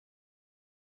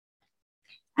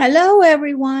Hello,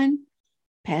 everyone.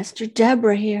 Pastor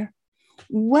Deborah here.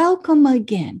 Welcome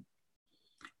again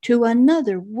to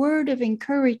another word of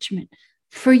encouragement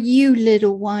for you,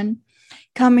 little one,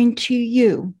 coming to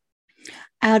you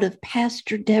out of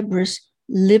Pastor Deborah's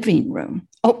living room.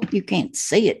 Oh, you can't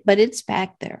see it, but it's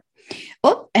back there.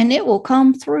 Oh, and it will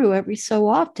come through every so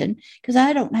often because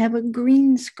I don't have a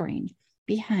green screen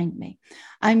behind me.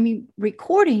 I'm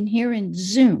recording here in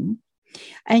Zoom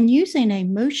and using a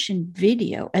motion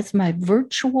video as my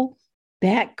virtual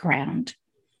background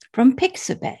from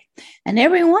Pixabay. And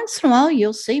every once in a while,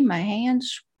 you'll see my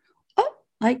hands,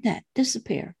 like that,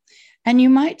 disappear. And you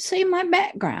might see my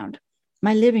background,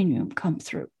 my living room, come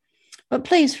through. But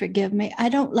please forgive me. I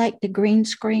don't like the green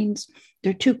screens.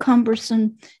 They're too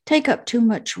cumbersome, take up too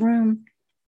much room.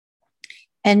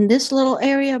 And this little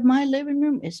area of my living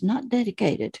room is not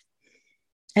dedicated,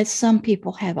 as some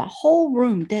people have a whole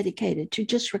room dedicated to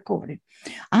just recording.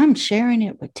 I'm sharing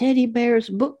it with teddy bears,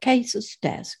 bookcases,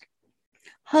 desk,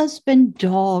 husband,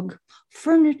 dog,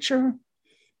 furniture.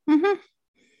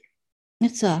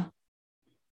 It's a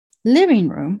living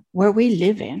room where we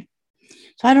live in.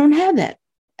 So I don't have that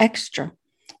extra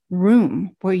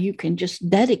room where you can just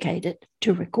dedicate it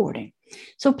to recording.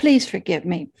 So please forgive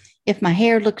me if my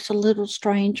hair looks a little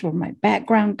strange or my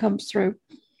background comes through.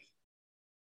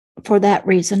 For that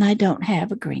reason, I don't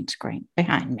have a green screen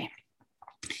behind me.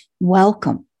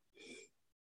 Welcome.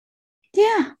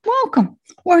 Yeah, welcome.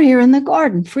 We're here in the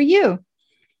garden for you.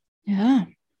 Yeah,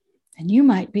 and you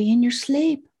might be in your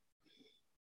sleep.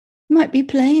 You might be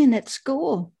playing at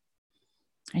school.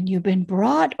 And you've been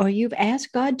brought or you've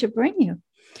asked God to bring you.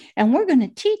 And we're going to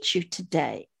teach you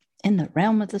today in the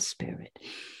realm of the Spirit.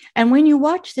 And when you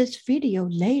watch this video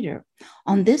later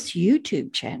on this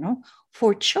YouTube channel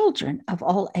for children of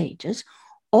all ages,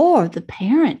 or the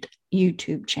parent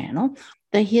YouTube channel,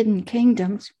 The Hidden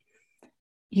Kingdoms,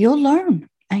 you'll learn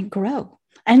and grow.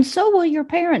 And so will your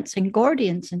parents and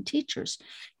guardians and teachers,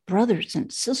 brothers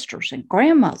and sisters and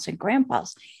grandmas and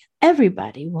grandpas.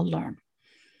 Everybody will learn.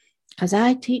 Because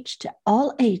I teach to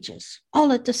all ages,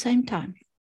 all at the same time.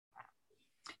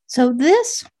 So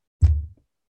this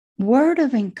word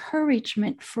of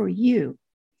encouragement for you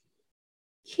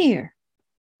here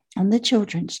on the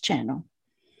children's channel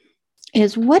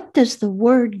is, what does the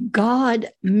word God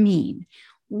mean?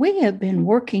 We have been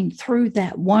working through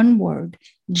that one word,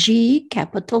 G,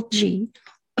 capital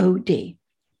G-O-D.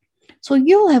 So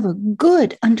you'll have a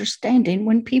good understanding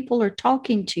when people are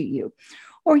talking to you,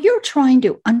 or you're trying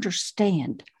to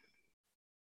understand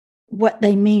what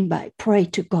they mean by pray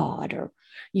to God, or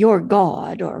your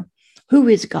God, or who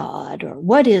is God, or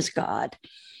what is God.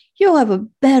 You'll have a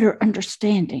better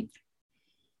understanding,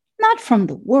 not from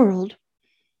the world,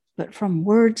 but from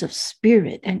words of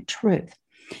spirit and truth.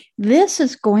 This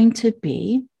is going to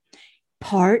be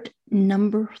part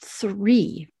number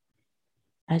 3.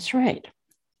 That's right.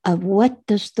 Of what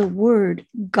does the word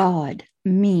God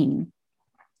mean?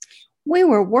 We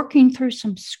were working through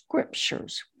some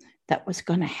scriptures that was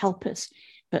going to help us.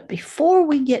 But before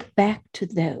we get back to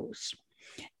those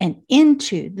and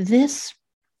into this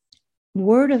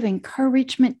word of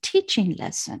encouragement teaching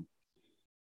lesson,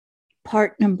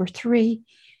 part number 3,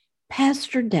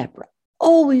 Pastor Deborah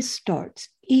always starts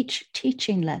each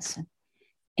teaching lesson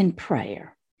in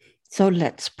prayer. So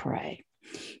let's pray.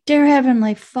 Dear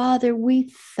Heavenly Father,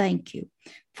 we thank you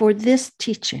for this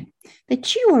teaching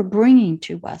that you are bringing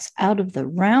to us out of the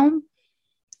realm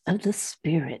of the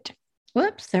Spirit.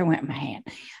 Whoops, there went my hand.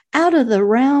 Out of the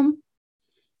realm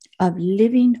of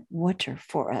living water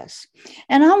for us.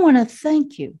 And I want to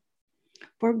thank you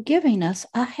for giving us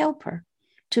a helper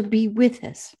to be with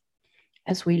us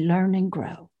as we learn and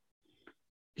grow.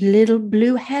 Little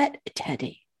blue hat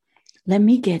Teddy. Let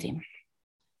me get him.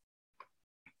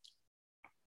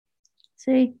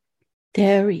 See,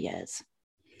 there he is.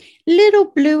 Little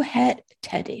blue hat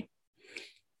Teddy.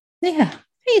 Yeah,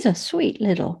 he's a sweet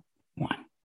little one.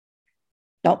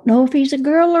 Don't know if he's a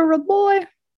girl or a boy,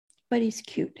 but he's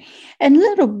cute. And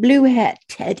little blue hat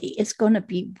Teddy is going to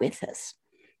be with us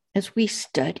as we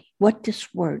study what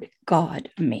this word God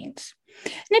means.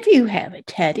 And if you have a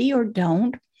teddy or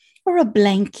don't, or a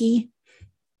blankie,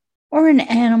 or an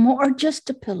animal, or just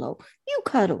a pillow, you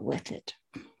cuddle with it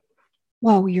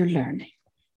while you're learning.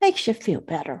 Makes you feel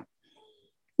better.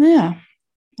 Yeah,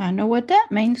 I know what that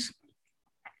means.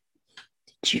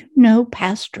 Did you know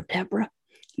Pastor Deborah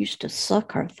used to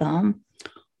suck her thumb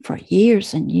for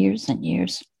years and years and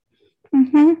years?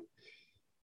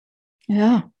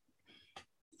 Yeah,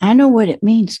 I know what it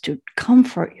means to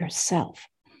comfort yourself.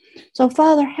 So,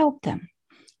 Father, help them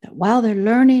that while they're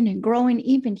learning and growing,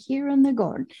 even here in the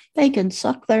garden, they can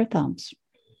suck their thumbs.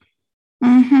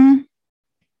 Mm-hmm.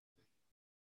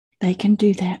 They can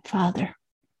do that, Father,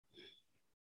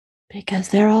 because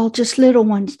they're all just little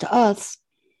ones to us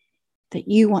that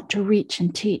you want to reach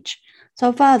and teach.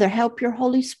 So, Father, help your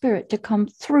Holy Spirit to come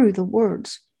through the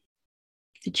words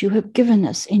that you have given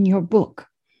us in your book,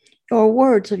 your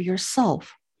words of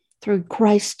yourself through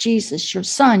Christ Jesus, your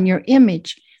Son, your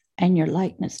image, and your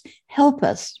likeness. Help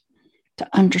us to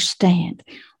understand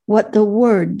what the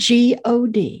word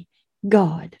G-O-D,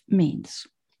 God, means.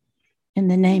 In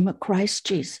the name of Christ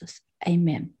Jesus,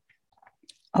 amen.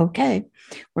 Okay,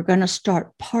 we're going to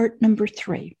start part number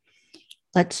 3.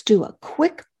 Let's do a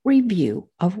quick review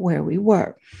of where we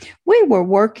were. We were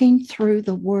working through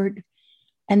the word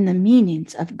and the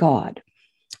meanings of God.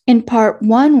 In part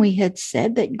 1, we had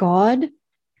said that God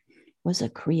was a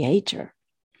creator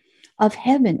of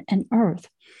heaven and earth,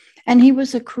 and he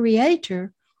was a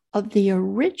creator of the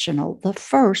original, the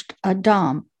first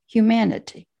Adam,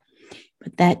 humanity.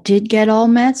 But that did get all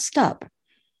messed up.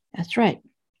 That's right.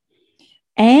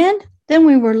 And then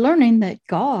we were learning that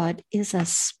God is a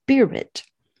spirit.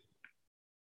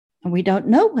 And we don't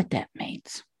know what that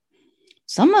means.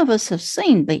 Some of us have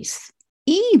seen these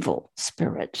evil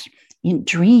spirits in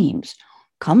dreams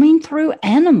coming through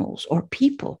animals or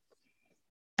people.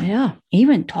 Yeah,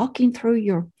 even talking through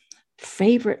your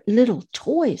favorite little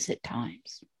toys at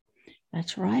times.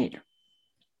 That's right.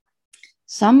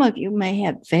 Some of you may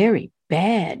have very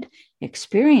bad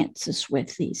experiences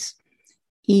with these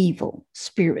evil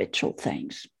spiritual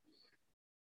things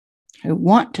who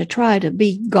want to try to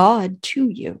be God to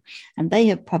you, and they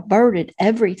have perverted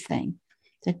everything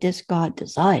that this God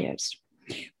desires.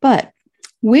 But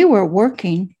we were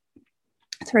working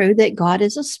through that God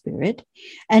is a spirit,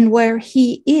 and where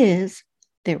he is,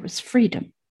 there is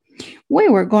freedom. We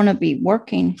were going to be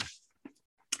working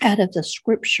out of the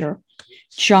scripture,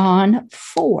 John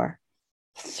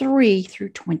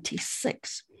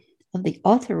 4:3-26 of the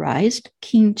Authorized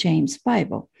King James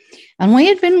Bible. And we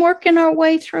had been working our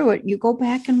way through it. You go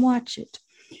back and watch it.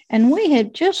 And we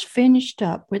had just finished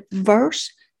up with verse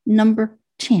number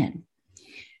 10.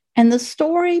 And the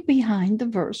story behind the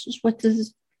verses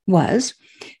was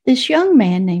this young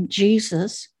man named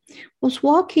Jesus was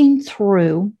walking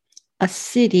through a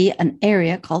city, an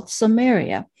area called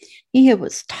Samaria. He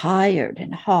was tired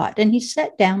and hot, and he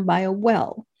sat down by a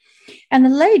well. And a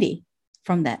lady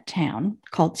from that town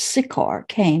called Sychar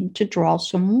came to draw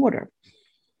some water.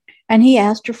 And he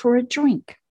asked her for a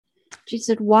drink. She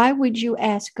said, "Why would you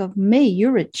ask of me?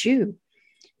 You're a Jew."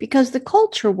 Because the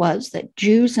culture was that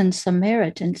Jews and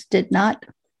Samaritans did not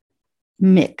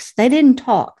mix. They didn't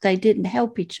talk. They didn't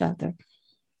help each other.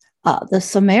 The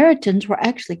Samaritans were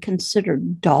actually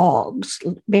considered dogs,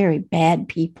 very bad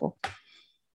people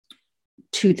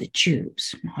to the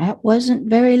Jews. That wasn't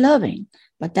very loving,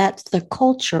 but that's the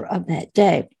culture of that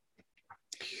day.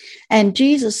 And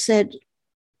Jesus said,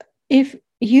 if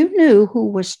you knew who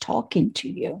was talking to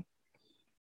you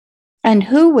and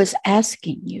who was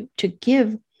asking you to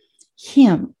give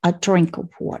him a drink of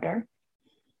water,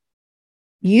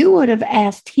 you would have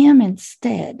asked him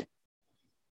instead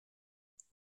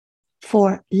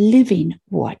for living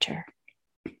water,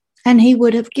 and he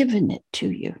would have given it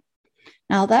to you.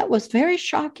 Now, that was very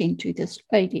shocking to this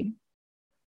lady,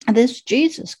 this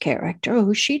Jesus character,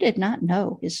 who she did not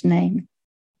know his name.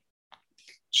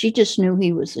 She just knew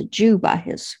he was a Jew by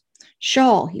his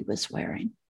shawl he was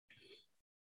wearing.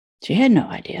 She had no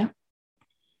idea.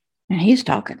 And he's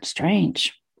talking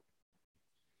strange.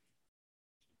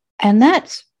 And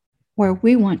that's where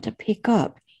we want to pick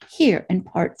up here in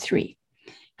part 3,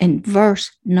 in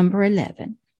verse number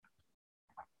 11.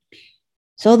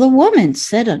 So the woman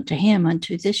said unto him,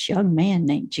 unto this young man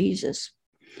named Jesus,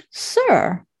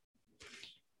 "Sir,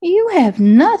 you have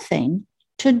nothing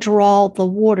to draw the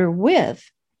water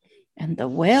with, and the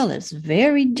well is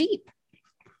very deep.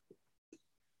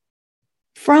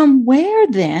 From where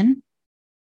then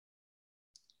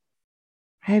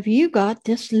have you got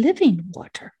this living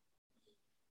water?"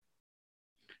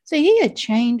 See, he had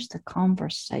changed the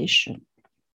conversation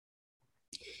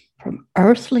from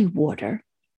earthly water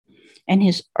and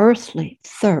his earthly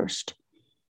thirst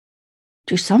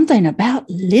to something about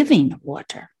living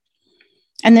water.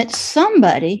 And that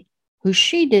somebody who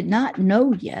she did not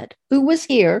know yet, who was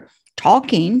here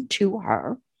talking to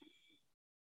her,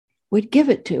 would give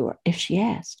it to her if she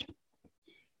asked.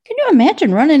 Can you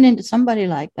imagine running into somebody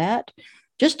like that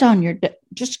just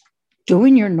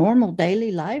doing your normal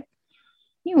daily life?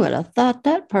 You would have thought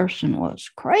that person was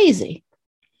crazy.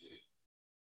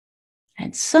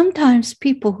 And sometimes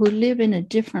people who live in a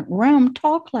different realm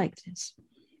talk like this.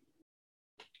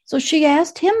 So she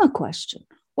asked him a question.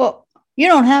 "Well, you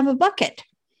don't have a bucket.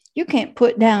 You can't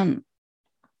put down,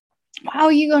 how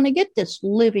are you going to get this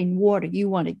living water you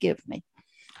want to give me?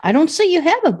 I don't see you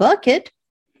have a bucket.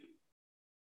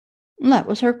 And that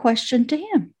was her question to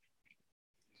him.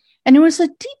 And it was a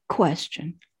deep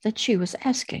question that she was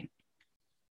asking.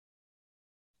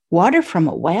 Water from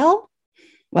a well?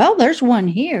 Well, there's one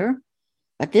here,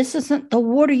 but this isn't the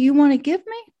water you want to give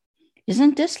me?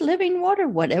 Isn't this living water,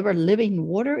 whatever living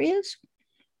water is?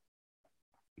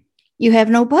 You have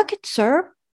no bucket,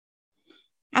 sir.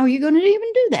 How are you going to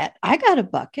even do that? I got a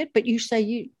bucket, but you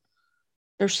say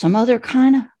there's some other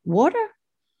kind of water?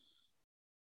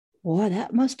 Boy,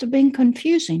 that must have been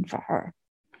confusing for her.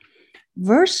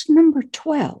 Verse number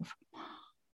 12.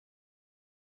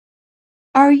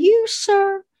 Are you,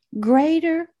 sir,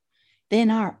 greater than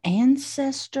our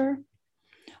ancestor,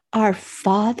 our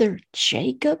father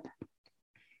Jacob,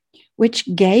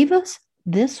 which gave us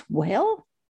this well?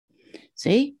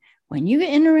 See, when you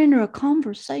enter into a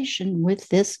conversation with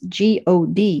this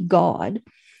God, God,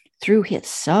 through his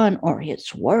son or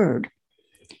his word,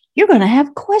 you're going to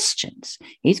have questions.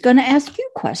 He's going to ask you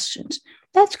questions.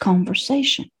 That's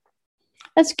conversation.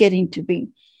 That's getting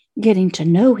to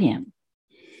know him.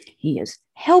 He is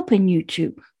helping you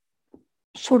to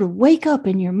sort of wake up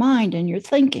in your mind and your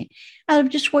thinking out of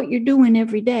just what you're doing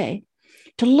every day,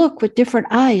 to look with different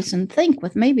eyes and think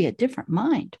with maybe a different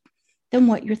mind than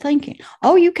what you're thinking.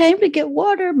 Oh, you came to get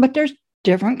water, but there's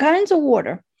different kinds of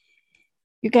water.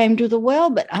 You came to the well,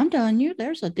 but I'm telling you,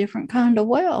 there's a different kind of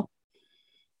well.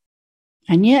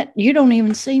 And yet you don't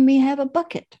even see me have a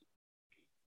bucket.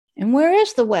 And where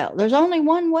is the well? There's only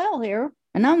one well here,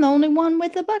 and I'm the only one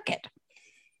with a bucket.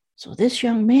 So this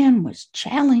young man was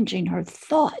challenging her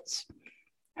thoughts,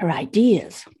 her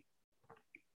ideas,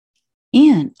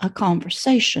 in a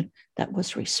conversation that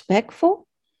was respectful.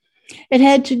 It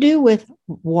had to do with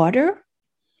water,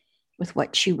 with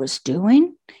what she was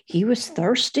doing. He was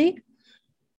thirsty.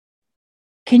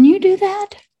 Can you do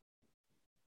that?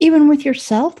 Even with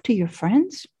yourself, to your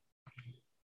friends?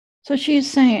 So she is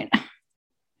saying,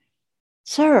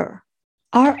 sir,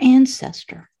 our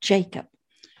ancestor, Jacob,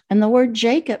 and the word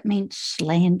Jacob means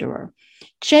slanderer.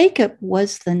 Jacob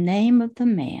was the name of the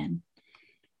man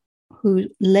who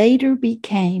later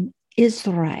became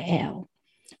Israel,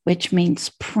 which means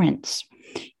prince.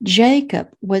 Jacob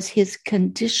was his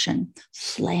condition,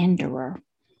 slanderer.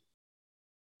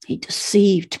 He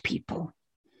deceived people.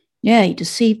 Yeah, he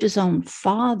deceived his own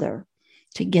father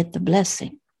to get the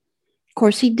blessing. Of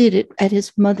course, he did it at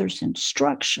his mother's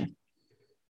instruction.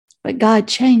 But God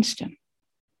changed him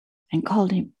and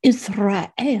called him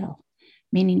Israel,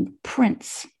 meaning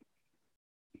prince.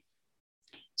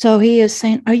 So he is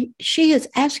saying, she is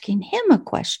asking him a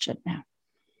question now.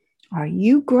 Are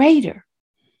you greater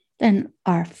than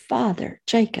our father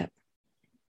Jacob,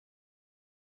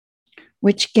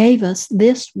 which gave us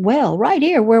this well right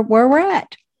here where we're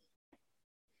at?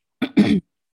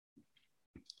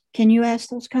 Can you ask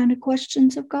those kind of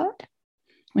questions of God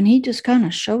when he just kind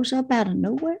of shows up out of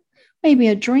nowhere? Maybe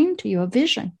a dream to you, a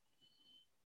vision.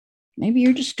 Maybe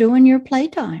you're just doing your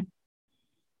playtime.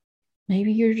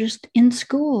 Maybe you're just in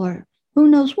school or who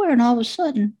knows where, and all of a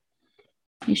sudden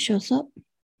he shows up.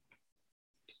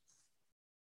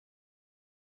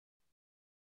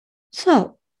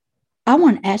 So I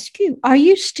want to ask you, are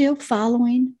you still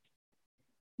following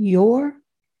your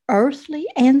earthly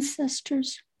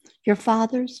ancestors, your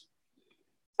fathers?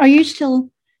 Are you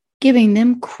still giving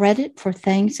them credit for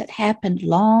things that happened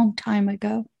long time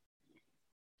ago?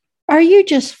 Are you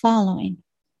just following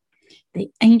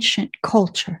the ancient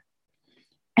culture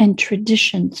and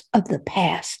traditions of the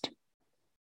past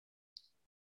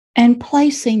and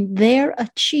placing their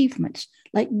achievements,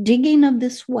 like digging of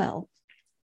this well,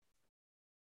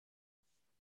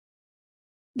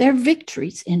 their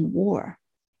victories in war,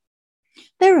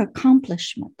 their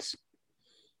accomplishments?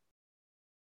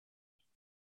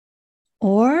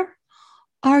 Or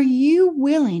are you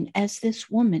willing, as this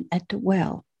woman at the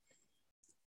well,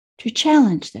 to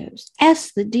challenge those?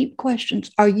 Ask the deep questions.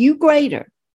 Are you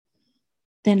greater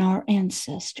than our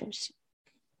ancestors?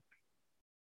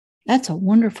 That's a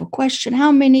wonderful question.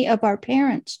 How many of our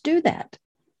parents do that?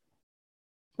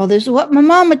 Well, this is what my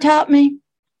mama taught me.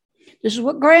 This is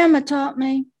what grandma taught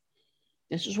me.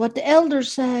 This is what the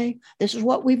elders say. This is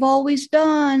what we've always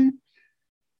done.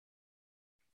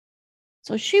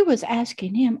 So she was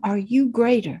asking him, are you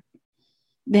greater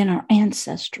than our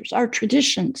ancestors, our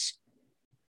traditions?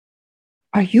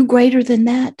 Are you greater than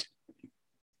that?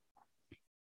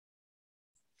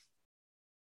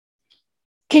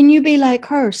 Can you be like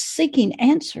her, seeking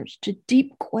answers to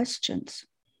deep questions?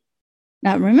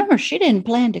 Now, remember, she didn't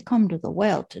plan to come to the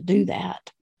well to do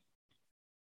that.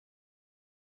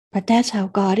 But that's how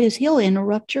God is. He'll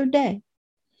interrupt your day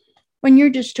when you're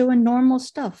just doing normal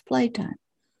stuff, playtime,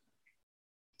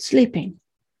 sleeping,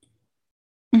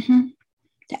 to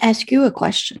ask you a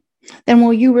question. Then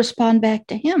will you respond back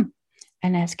to him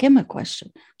and ask him a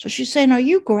question? So she's saying, are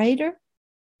you greater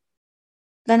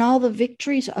than all the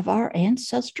victories of our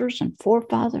ancestors and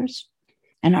forefathers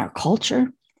and our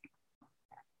culture?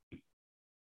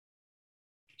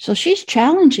 So she's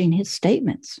challenging his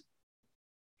statements,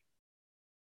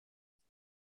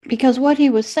 because what he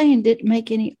was saying didn't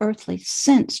make any earthly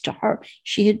sense to her.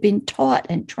 She had been taught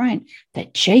and trained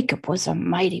that Jacob was a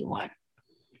mighty one.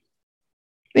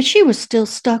 But she was still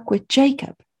stuck with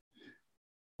Jacob,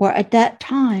 or at that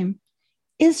time,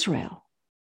 Israel.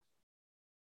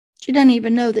 She doesn't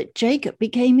even know that Jacob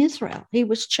became Israel. He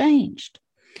was changed.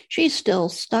 She's still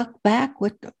stuck back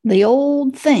with the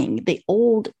old thing, the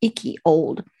old, icky,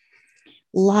 old,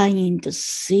 lying,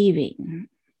 deceiving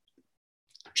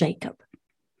Jacob.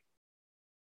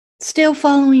 Still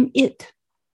following it.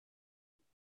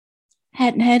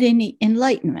 Hadn't had any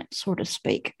enlightenment, so to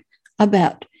speak,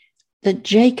 about the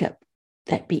Jacob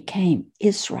that became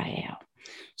Israel.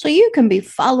 So you can be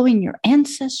following your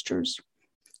ancestors,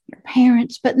 your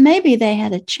parents, but maybe they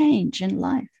had a change in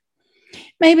life.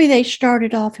 Maybe they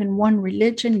started off in one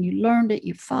religion, you learned it,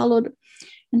 you followed it,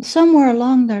 and somewhere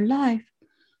along their life,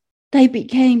 they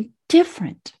became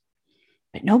different,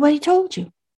 but nobody told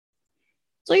you.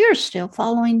 So you're still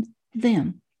following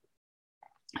them.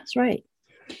 That's right.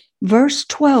 Verse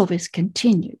 12 is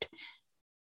continued.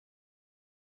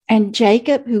 And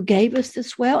Jacob, who gave us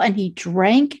this well, and he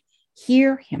drank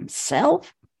here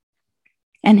himself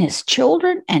and his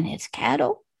children and his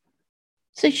cattle.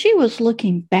 So she was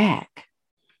looking back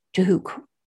to who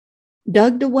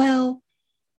dug the well,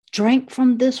 drank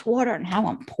from this water, and how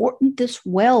important this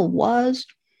well was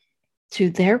to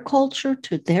their culture,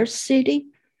 to their city.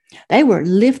 They were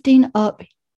lifting up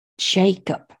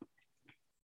Jacob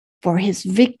for his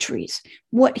victories,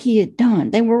 what he had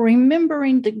done. They were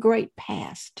remembering the great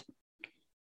past.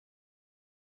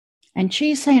 And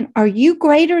she's saying, are you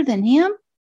greater than him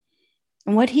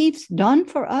and what he's done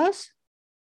for us?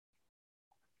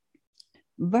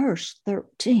 Verse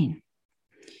 13.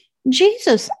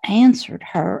 Jesus answered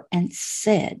her and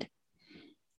said,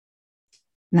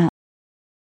 now,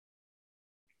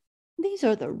 these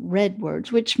are the red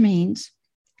words, which means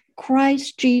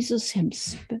Christ Jesus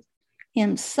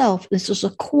himself. This is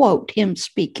a quote, him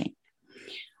speaking.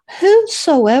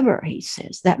 Whosoever, he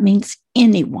says, that means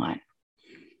anyone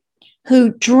who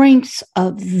drinks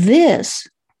of this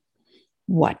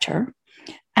water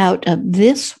out of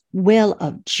this well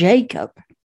of Jacob,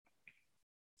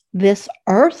 this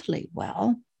earthly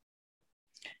well,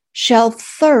 shall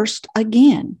thirst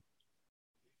again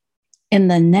in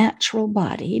the natural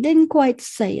body. He didn't quite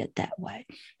say it that way.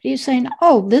 He's saying,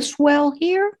 oh, this well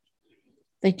here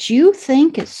that you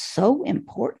think is so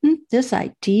important, this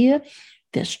idea,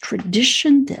 this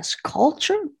tradition, this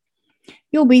culture,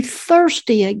 you'll be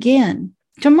thirsty again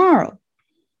tomorrow.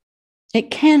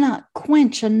 It cannot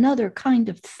quench another kind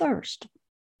of thirst.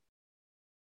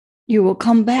 You will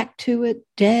come back to it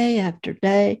day after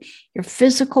day. Your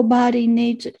physical body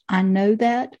needs it. I know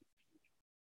that.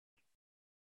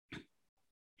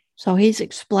 So he's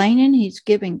explaining, he's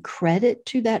giving credit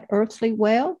to that earthly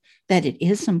well, that it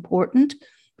is important,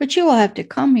 but you will have to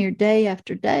come here day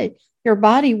after day. Your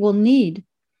body will need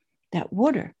that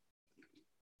water.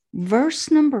 Verse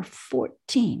number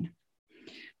 14.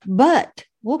 But,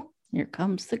 well, here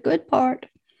comes the good part.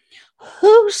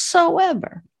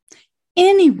 Whosoever,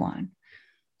 anyone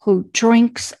who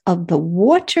drinks of the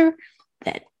water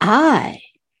that I,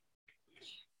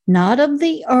 not of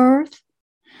the earth,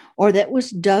 or that was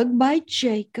dug by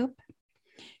Jacob,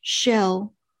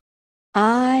 shall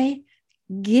I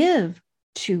give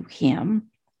to him,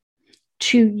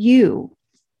 to you.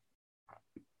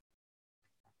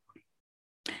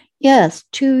 Yes,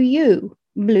 to you,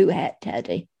 Blue Hat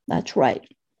Teddy. That's right.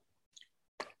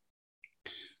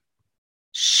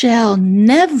 Shall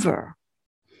never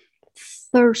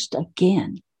thirst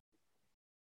again.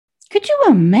 Could you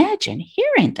imagine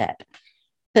hearing that?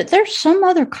 That there's some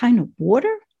other kind of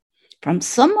water from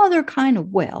some other kind of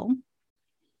well,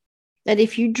 that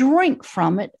if you drink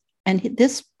from it and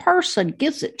this person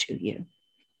gives it to you,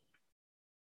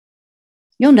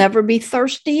 you'll never be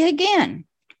thirsty again.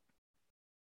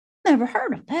 Never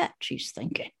heard of that, she's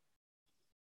thinking.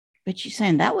 But she's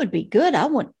saying that would be good. I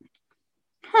would,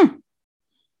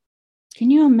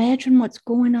 Can you imagine what's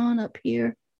going on up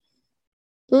here?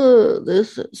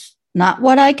 This is not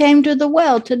what I came to the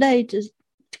well today to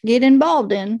get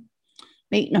involved in.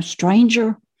 Meeting a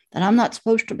stranger that I'm not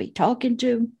supposed to be talking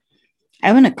to.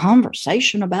 having a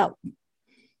conversation about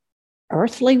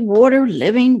earthly water,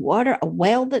 living water, a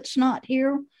well that's not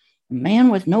here, a man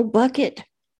with no bucket.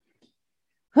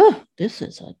 This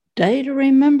is a day to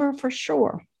remember for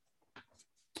sure.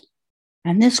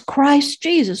 And this Christ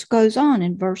Jesus goes on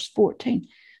in verse 14.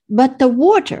 But the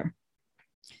water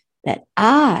that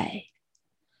I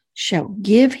shall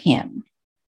give him,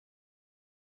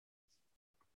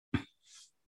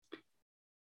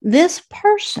 this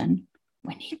person,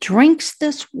 when he drinks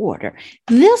this water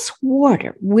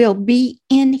will be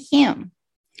in him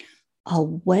a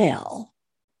well,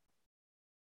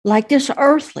 like this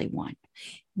earthly one,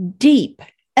 deep,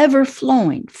 ever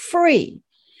flowing, free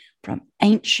from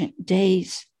ancient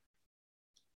days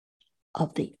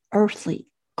of the earthly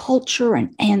culture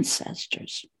and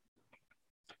ancestors.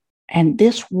 And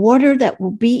this water that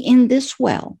will be in this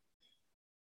well,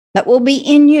 that will be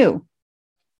in you,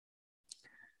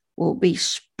 will be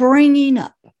springing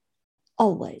up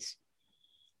always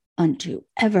unto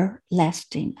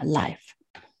everlasting life.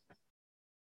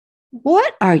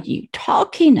 What are you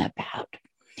talking about?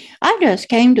 I just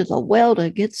came to the well to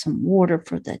get some water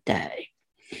for the day.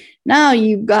 Now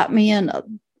you've got me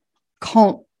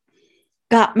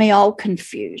got me all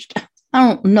confused. I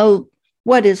don't know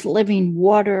what is living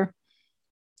water,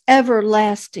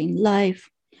 everlasting life,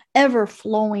 ever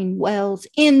flowing wells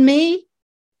in me.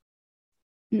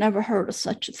 Never heard of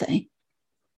such a thing.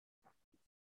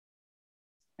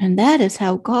 And that is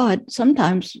how God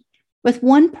sometimes, with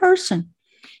one person,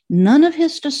 none of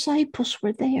his disciples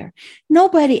were there.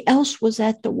 Nobody else was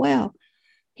at the well.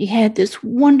 He had this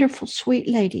wonderful, sweet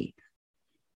lady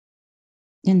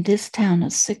in this town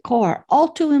of Sychar, all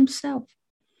to himself.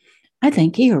 I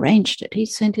think he arranged it. He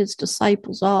sent his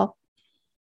disciples off,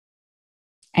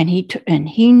 and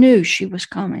he knew she was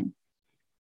coming.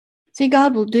 See,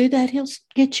 God will do that. He'll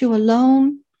get you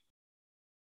alone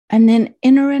and then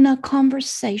enter in a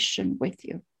conversation with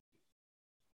you.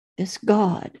 This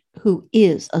God who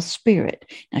is a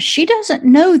spirit. Now, she doesn't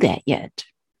know that yet,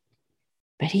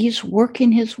 but he's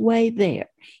working his way there.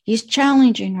 He's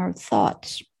challenging her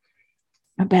thoughts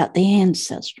about the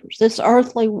ancestors, this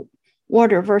earthly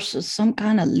water versus some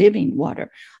kind of living water,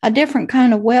 a different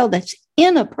kind of well that's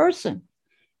in a person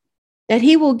that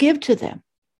he will give to them.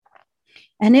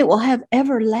 And it will have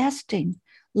everlasting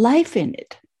life in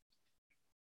it.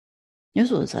 This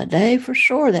was a day for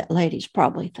sure, that lady's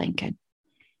probably thinking.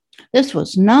 This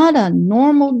was not a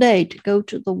normal day to go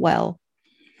to the well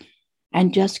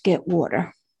and just get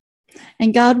water.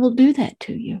 And God will do that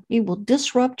to you. He will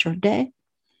disrupt your day,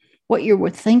 what you were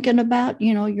thinking about,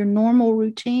 your normal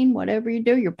routine, whatever you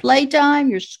do, your playtime,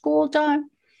 your school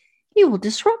time. He will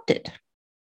disrupt it.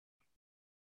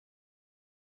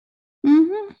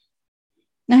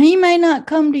 Now, he may not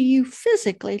come to you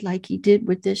physically like he did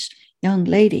with this young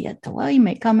lady at the well. He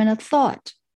may come in a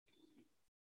thought.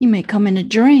 He may come in a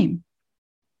dream.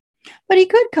 But he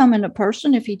could come in a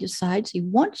person if he decides he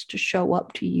wants to show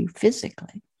up to you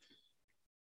physically.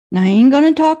 Now, he ain't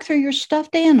going to talk through your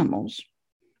stuffed animals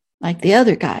like the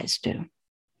other guys do.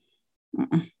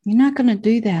 You're not going to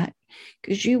do that,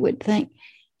 because you would think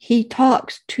he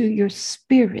talks to your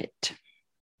spirit.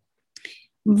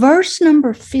 Verse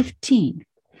number 15.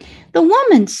 The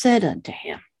woman said unto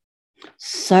him,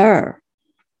 Sir,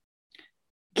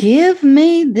 give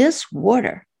me this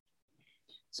water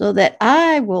so that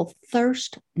I will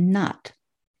thirst not.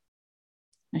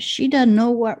 Now, she doesn't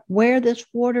know where this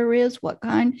water is, what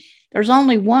kind. There's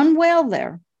only one well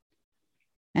there.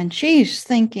 And she's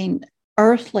thinking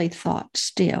earthly thoughts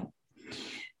still.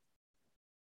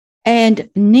 And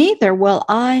neither will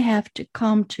I have to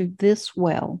come to this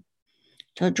well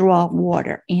to draw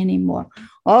water anymore.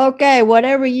 Okay,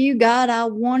 whatever you got, I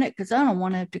want it, because I don't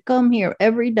want to have to come here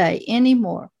every day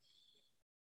anymore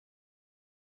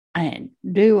and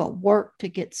do a work to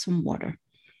get some water.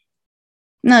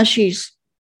 Now, she's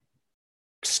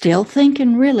still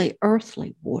thinking really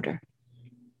earthly water,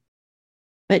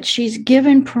 but she's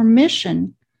given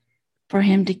permission for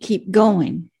him to keep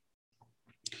going.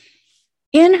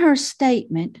 In her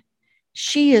statement,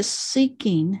 she is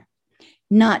seeking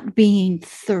not being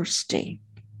thirsty.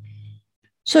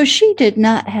 So she did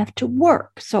not have to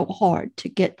work so hard to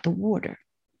get the water.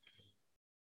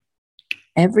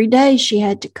 Every day she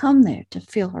had to come there to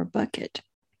fill her bucket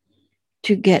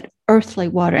to get earthly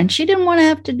water. And she didn't want to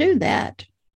have to do that.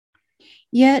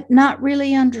 Yet not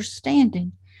really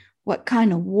understanding what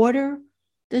kind of water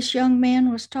this young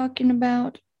man was talking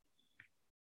about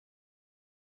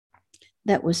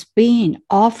that was being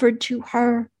offered to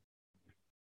her.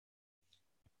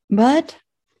 But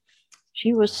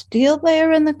she was still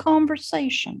there in the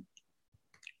conversation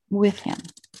with him.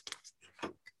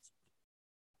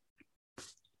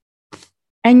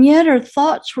 And yet her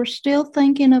thoughts were still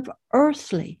thinking of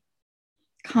earthly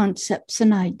concepts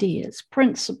and ideas,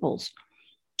 principles,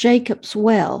 Jacob's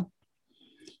well.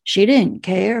 She didn't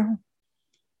care.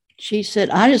 She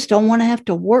said, I just don't want to have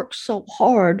to work so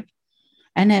hard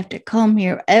and have to come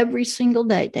here every single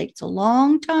day. It takes a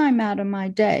long time out of my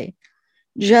day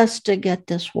just to get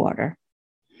this water.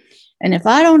 And if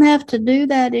I don't have to do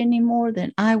that anymore,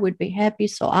 then I would be happy.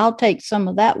 So I'll take some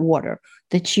of that water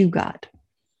that you got.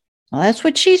 Well, that's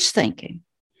what she's thinking.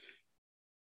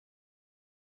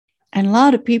 And a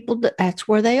lot of people, that's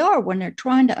where they are when they're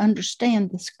trying to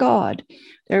understand this God.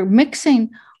 They're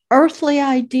mixing earthly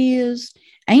ideas,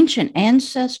 ancient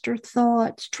ancestor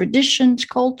thoughts, traditions,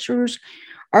 cultures,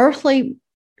 earthly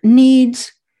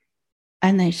needs,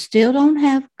 and they still don't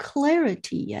have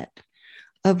clarity yet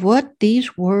of what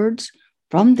these words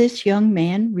from this young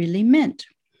man really meant.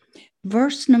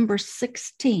 Verse number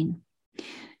 16.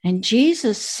 And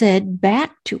Jesus said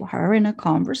back to her in a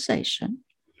conversation,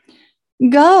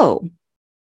 go,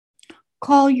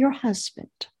 call your husband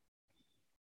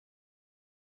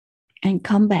and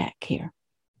come back here.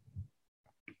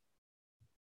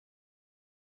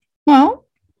 Well,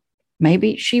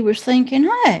 maybe she was thinking,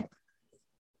 hey,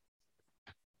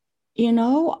 he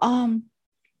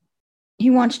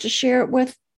wants to share it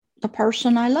with the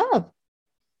person I love.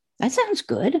 That sounds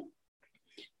good.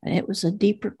 And it was a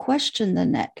deeper question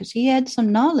than that because he had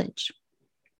some knowledge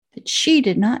that she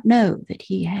did not know that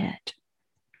he had.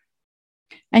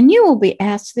 And you will be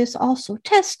asked this also,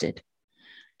 tested,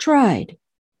 tried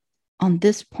on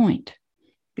this point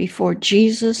before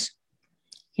Jesus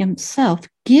himself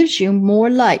gives you more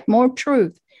light, more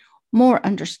truth, more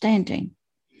understanding.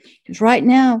 Because right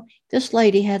now, this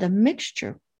lady had a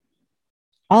mixture.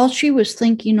 All she was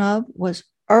thinking of was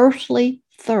earthly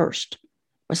thirst,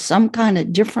 was some kind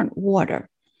of different water,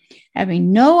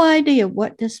 having no idea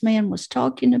what this man was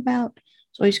talking about.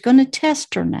 So he's going to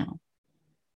test her now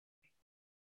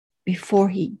before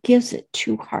he gives it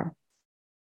to her.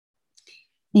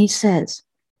 He says,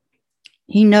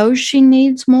 he knows she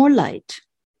needs more light,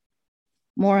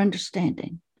 more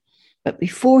understanding. But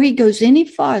before he goes any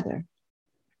farther,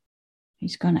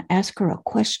 he's going to ask her a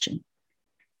question.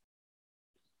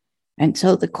 And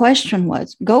so the question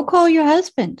was, go call your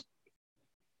husband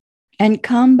and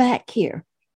come back here.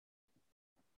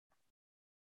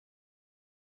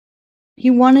 He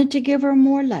wanted to give her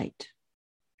more light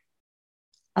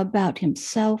about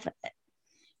himself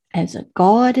as a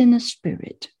God and a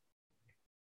spirit.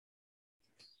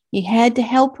 He had to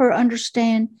help her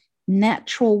understand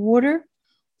natural water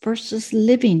versus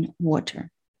living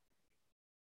water.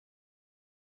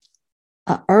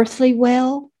 An earthly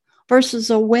well versus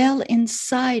a well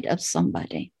inside of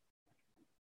somebody.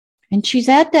 And she's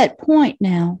at that point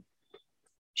now.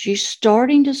 She's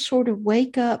starting to sort of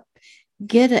wake up,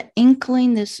 get an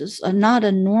inkling. This is not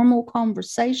a normal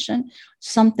conversation.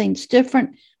 Something's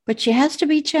different, but she has to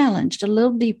be challenged a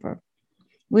little deeper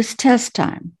with test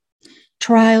time.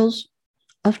 Trials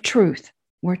of truth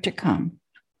were to come.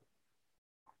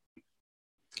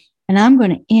 And I'm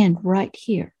going to end right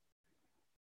here.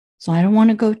 So I don't want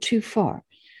to go too far.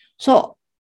 So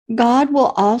God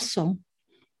will also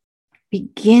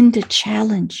begin to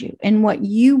challenge you in what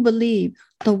you believe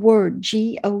the word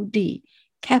G-O-D,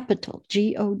 capital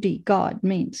G-O-D, God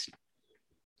means.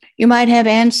 You might have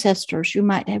ancestors, you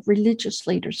might have religious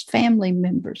leaders, family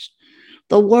members,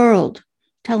 the world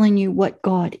telling you what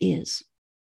God is.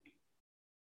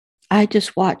 I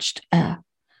just watched a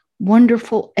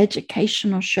wonderful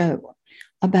educational show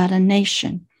about a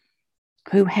nation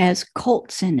who has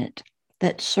cults in it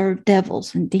that serve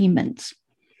devils and demons.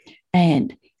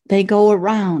 And they go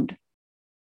around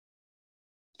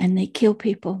and they kill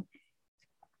people.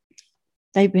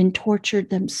 They've been tortured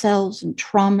themselves and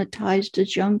traumatized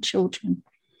as young children.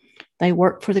 They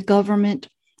work for the government.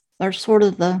 They're sort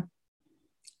of the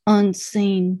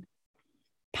unseen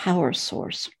power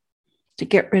source to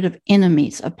get rid of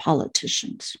enemies of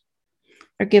politicians.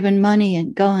 They're given money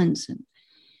and guns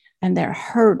and they're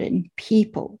hurting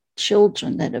people,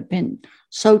 children that have been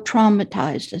so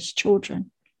traumatized as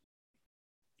children.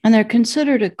 And they're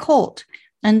considered a cult.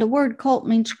 And the word cult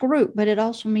means group, but it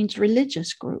also means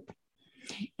religious group.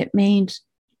 It means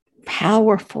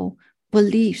powerful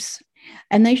beliefs.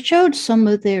 And they showed some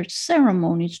of their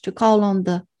ceremonies to call on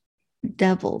the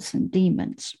devils and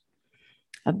demons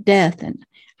of death and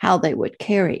how they would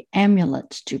carry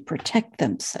amulets to protect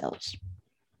themselves.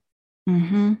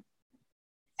 And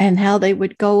how they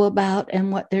would go about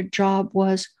and what their job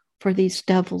was for these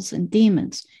devils and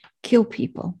demons. Kill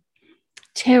people,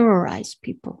 terrorize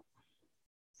people.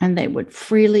 And they would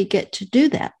freely get to do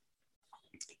that.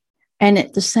 And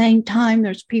at the same time,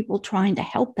 there's people trying to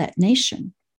help that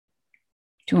nation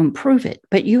to improve it.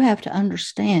 But you have to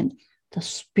understand the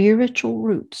spiritual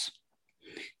roots,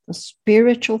 the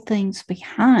spiritual things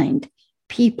behind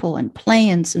people and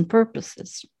plans and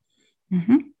purposes.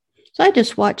 So I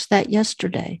just watched that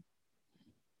yesterday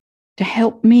to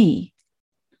help me,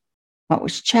 what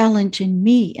was challenging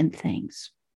me in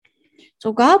things.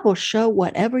 So God will show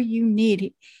whatever you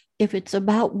need. If it's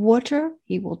about water,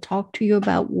 he will talk to you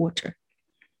about water.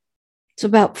 It's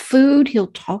about food, he'll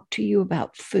talk to you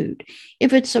about food.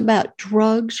 If it's about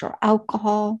drugs or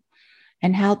alcohol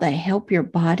and how they help your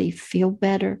body feel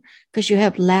better because you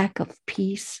have lack of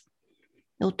peace,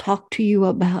 he'll talk to you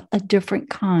about a different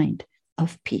kind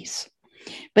of peace.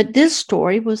 But this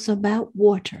story was about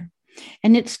water,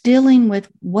 and it's dealing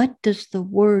with what does the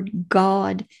word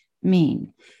God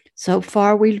mean? So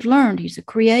far, we've learned he's a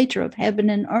creator of heaven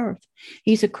and earth.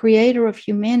 He's a creator of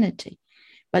humanity.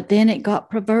 But then it got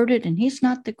perverted, and he's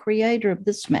not the creator of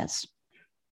this mess.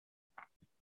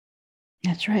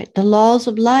 That's right. The laws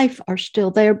of life are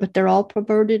still there, but they're all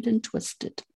perverted and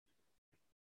twisted.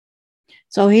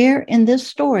 So here in this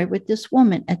story with this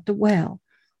woman at the well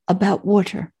about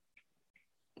water,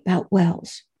 about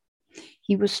wells,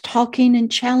 he was talking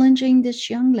and challenging this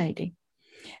young lady,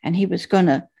 and he was going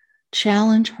to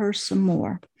challenge her some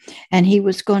more. And he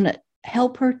was going to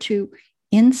help her to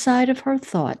inside of her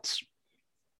thoughts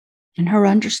and her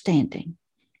understanding.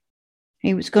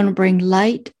 He was going to bring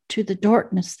light to the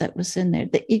darkness that was in there,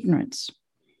 the ignorance.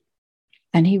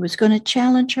 And he was going to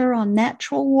challenge her on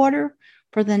natural water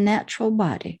for the natural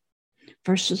body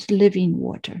versus living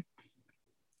water.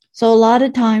 So a lot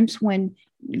of times when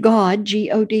God,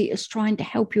 G-O-D, is trying to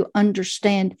help you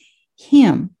understand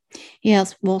him,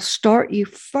 yes, will start you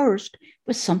first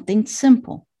with something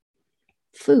simple.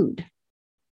 Food,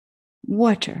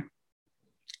 water,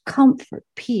 comfort,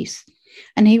 peace.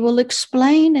 And he will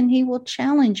explain and he will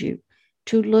challenge you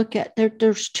to look at,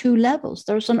 there's two levels.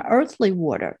 There's an earthly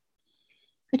water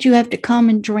that you have to come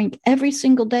and drink every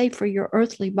single day for your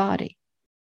earthly body.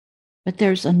 But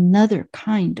there's another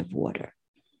kind of water,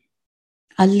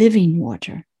 a living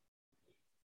water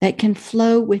that can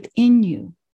flow within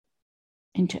you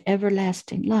into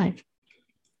everlasting life.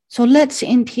 So let's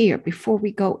end here before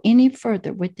we go any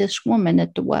further with this woman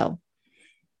at the well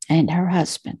and her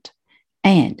husband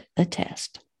and the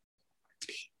test.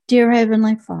 Dear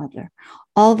Heavenly Father,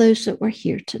 all those that were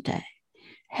here today,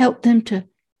 help them to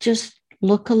just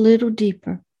look a little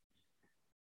deeper,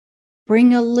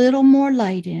 bring a little more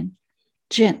light in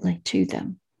gently to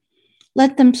them.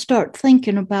 Let them start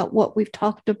thinking about what we've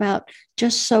talked about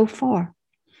just so far,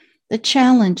 the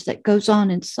challenge that goes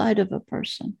on inside of a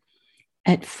person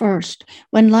at first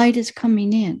when light is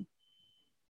coming in,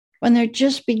 when they're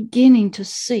just beginning to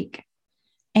seek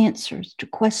answers to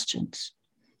questions,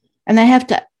 and they have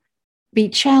to be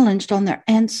challenged on their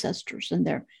ancestors and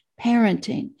their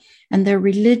parenting and their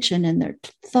religion and their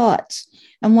thoughts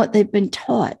and what they've been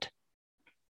taught.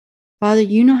 Father,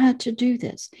 you know how to do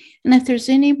this. And if there's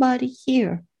anybody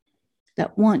here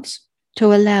that wants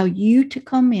to allow you to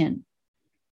come in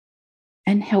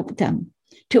and help them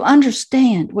to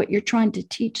understand what you're trying to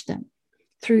teach them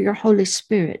through your Holy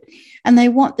Spirit, and they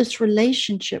want this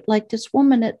relationship like this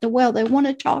woman at the well, they want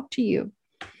to talk to you.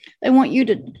 They want you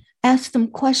to ask them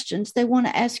questions. They want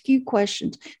to ask you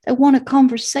questions. They want a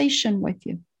conversation with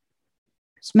you.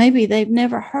 Because maybe they've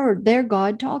never heard their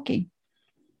God talking.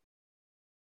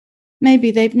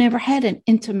 Maybe they've never had an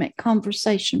intimate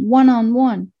conversation,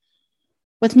 one-on-one,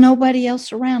 with nobody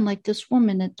else around like this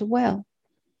woman at the well.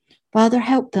 Father,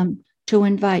 help them to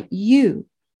invite you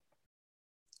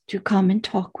to come and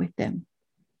talk with them.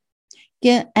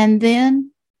 And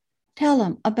then tell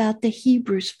them about the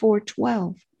Hebrews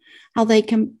 4:12, how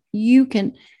you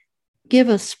can give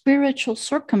a spiritual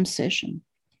circumcision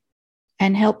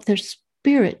and help their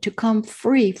spirit to come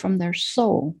free from their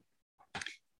soul.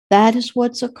 That is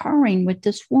what's occurring with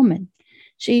this woman.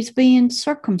 She's being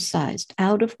circumcised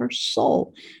out of her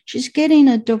soul. She's getting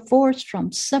a divorce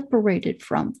from, separated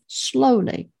from,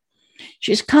 slowly.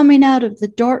 She's coming out of the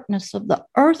darkness of the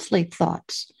earthly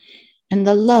thoughts and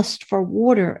the lust for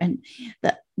water and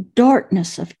the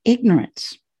darkness of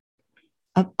ignorance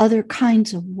of other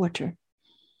kinds of water.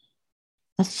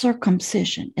 A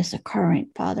circumcision is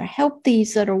occurring, Father. Help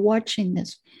these that are watching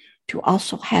this to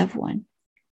also have one.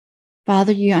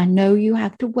 Father, I know you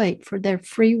have to wait for their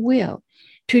free will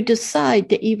to decide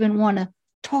to even want to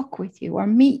talk with you or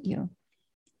meet you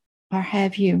or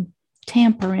have you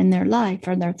tamper in their life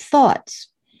or their thoughts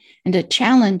and to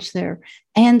challenge their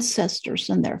ancestors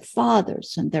and their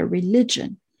fathers and their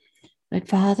religion. But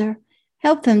Father,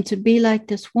 help them to be like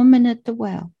this woman at the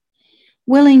well,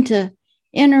 willing to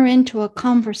enter into a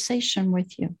conversation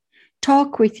with you,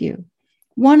 talk with you,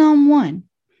 one-on-one,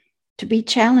 to be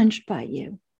challenged by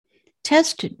you,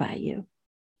 tested by you,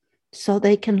 so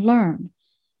they can learn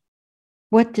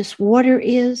what this water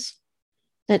is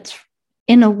that's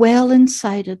in a well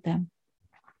inside of them.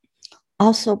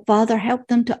 Also, Father, help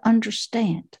them to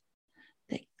understand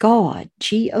that God,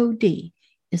 G-O-D,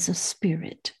 is a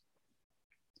spirit.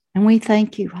 And we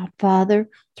thank you, Father,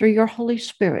 through your Holy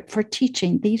Spirit for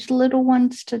teaching these little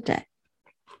ones today.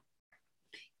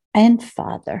 And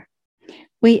Father,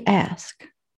 we ask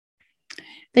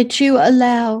that you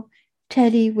allow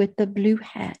Teddy with the blue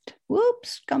hat,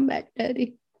 whoops, come back,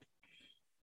 Teddy,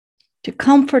 to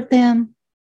comfort them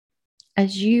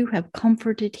as you have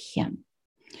comforted him.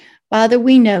 Father,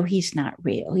 we know he's not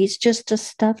real. He's just a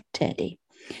stuffed teddy.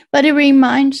 But it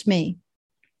reminds me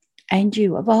and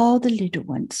you of all the little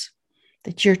ones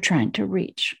that you're trying to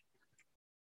reach.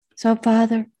 So,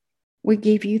 Father, we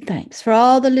give you thanks for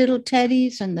all the little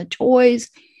teddies and the toys,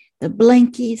 the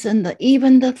blankies, and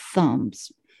even the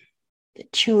thumbs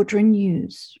that children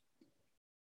use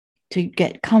to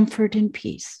get comfort and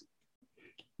peace.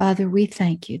 Father, we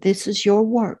thank you. This is your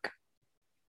work.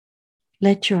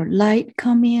 Let your light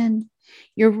come in,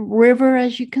 your river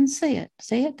as you can see it.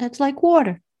 See it? That's like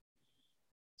water.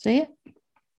 See it?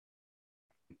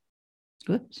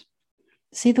 Whoops.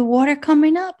 See the water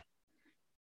coming up?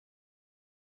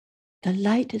 The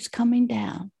light is coming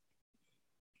down.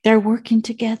 They're working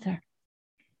together.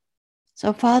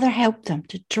 So, Father, help them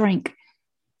to drink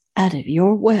out of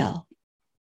your well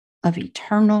of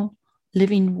eternal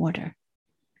living water.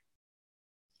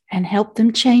 And help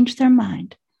them change their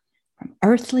mind from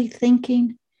earthly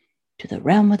thinking to the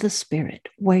realm of the Spirit,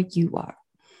 where you are,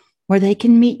 where they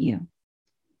can meet you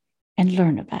and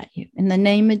learn about you. In the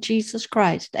name of Jesus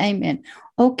Christ, amen.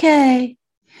 Okay,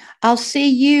 I'll see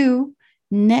you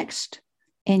next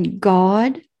in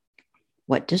God.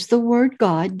 What does the word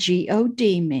God,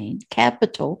 G-O-D, mean?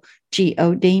 Capital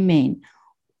G-O-D mean?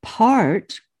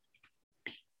 Part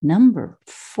number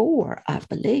 4, I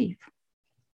believe.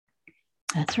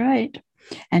 That's right.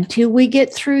 Until we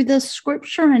get through this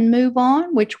scripture and move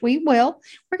on, which we will,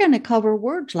 we're going to cover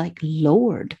words like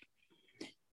Lord,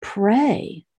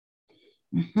 pray,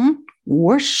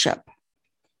 worship,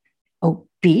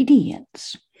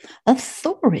 obedience,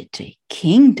 authority,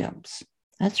 kingdoms.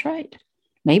 That's right.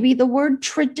 Maybe the word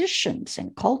traditions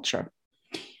and culture.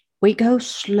 We go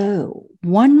slow,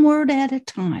 one word at a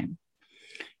time,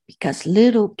 because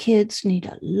little kids need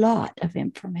a lot of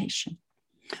information.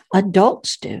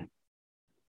 Adults do.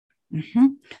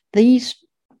 These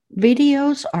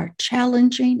videos are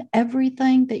challenging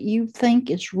everything that you think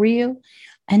is real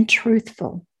and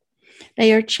truthful.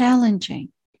 They are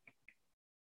challenging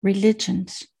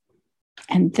religions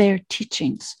and their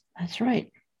teachings. That's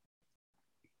right.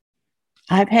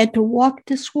 I've had to walk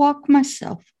this walk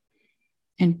myself.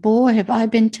 And boy, have I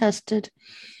been tested.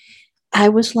 I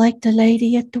was like the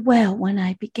lady at the well when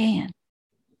I began.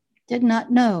 Did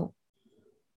not know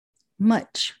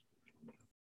much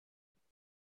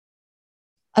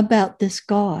about this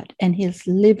God and his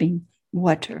living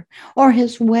water, or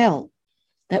his well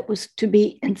that was to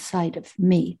be inside of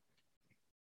me.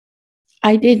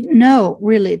 I didn't know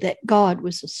really that God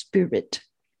was a spirit.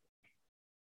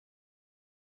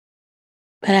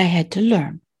 But I had to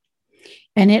learn.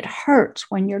 And it hurts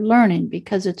when you're learning,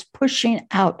 because it's pushing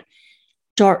out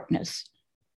darkness,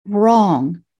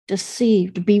 wrong,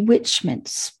 deceived, bewitchment,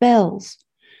 spells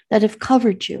that have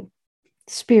covered you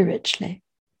spiritually.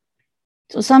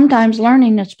 So sometimes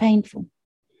learning is painful.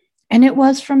 And it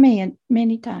was for me, and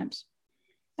many times.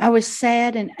 I was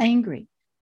sad and angry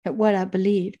at what I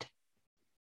believed.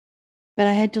 But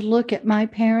I had to look at my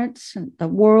parents and the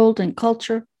world and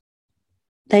culture.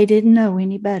 They didn't know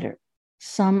any better.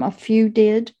 A few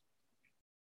did,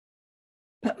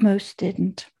 but most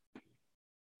didn't.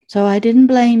 So I didn't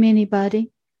blame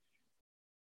anybody.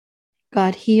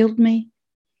 God healed me,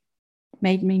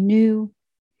 made me new,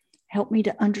 helped me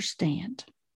to understand.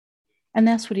 And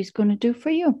that's what he's going to do for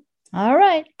you. All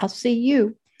right, I'll see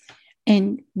you.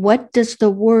 And what does the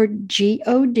word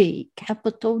G-O-D,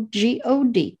 capital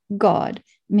G-O-D, God,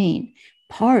 mean?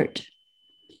 Part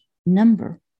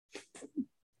number.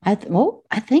 I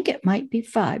think it might be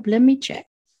 5. Let me check.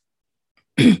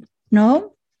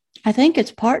 No, I think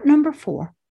it's part number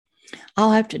 4.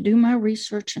 I'll have to do my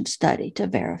research and study to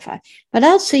verify. But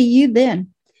I'll see you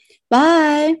then.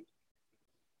 Bye.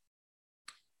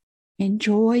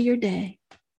 Enjoy your day.